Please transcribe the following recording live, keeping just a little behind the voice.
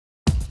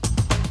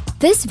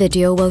This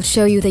video will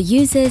show you the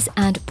uses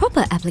and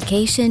proper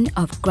application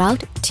of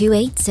Grout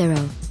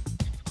 280.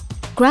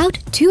 Grout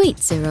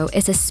 280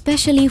 is a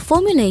specially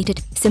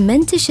formulated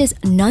cementitious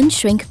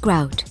non-shrink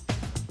grout.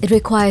 It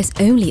requires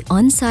only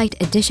on-site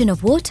addition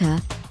of water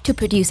to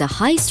produce a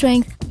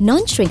high-strength,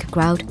 non-shrink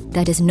grout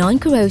that is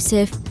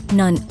non-corrosive,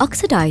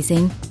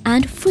 non-oxidizing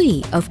and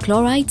free of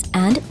chlorides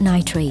and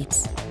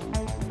nitrates.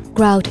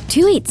 Grout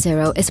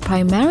 280 is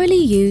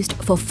primarily used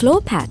for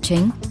floor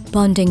patching,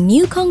 bonding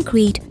new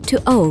concrete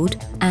to old,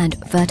 and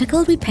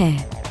vertical repair.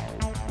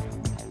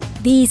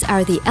 These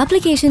are the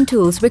application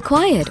tools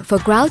required for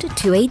Grout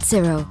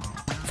 280.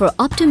 For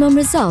optimum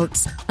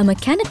results, a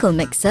mechanical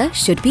mixer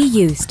should be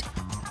used.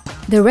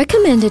 The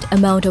recommended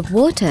amount of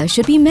water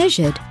should be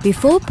measured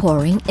before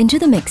pouring into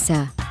the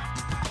mixer.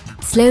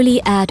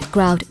 Slowly add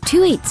Grout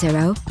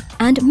 280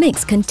 and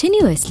mix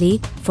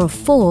continuously for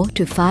 4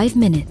 to 5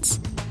 minutes.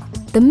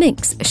 The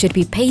mix should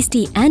be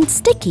pasty and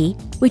sticky,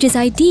 which is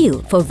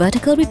ideal for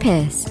vertical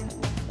repairs.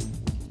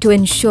 To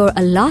ensure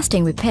a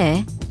lasting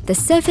repair, the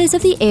surface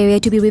of the area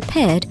to be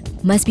repaired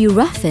must be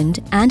roughened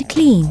and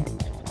cleaned.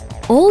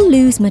 All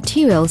loose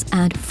materials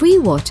and free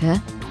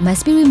water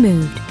must be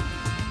removed.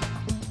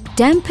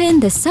 Dampen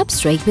the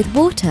substrate with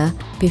water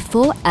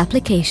before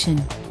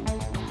application.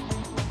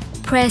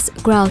 Press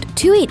Grout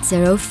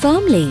 280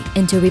 firmly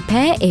into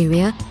repair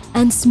area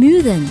and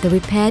smoothen the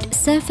repaired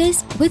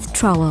surface with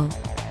trowel.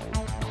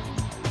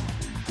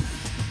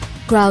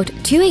 Grout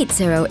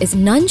 280 is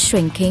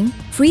non-shrinking,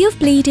 free of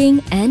bleeding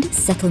and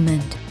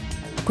settlement.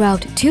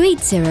 Grout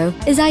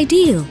 280 is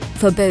ideal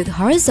for both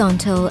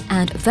horizontal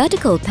and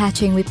vertical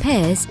patching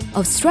repairs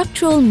of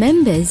structural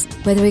members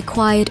where the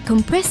required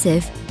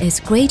compressive is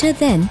greater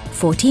than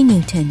 40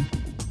 Newton.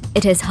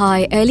 It has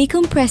high early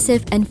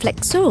compressive and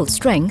flexural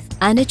strength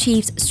and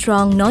achieves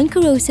strong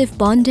non-corrosive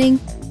bonding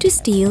to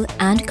steel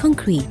and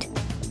concrete.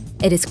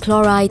 It is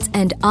chlorides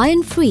and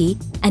iron-free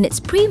and it's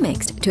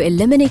pre-mixed to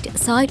eliminate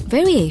site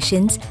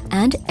variations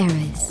and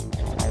errors.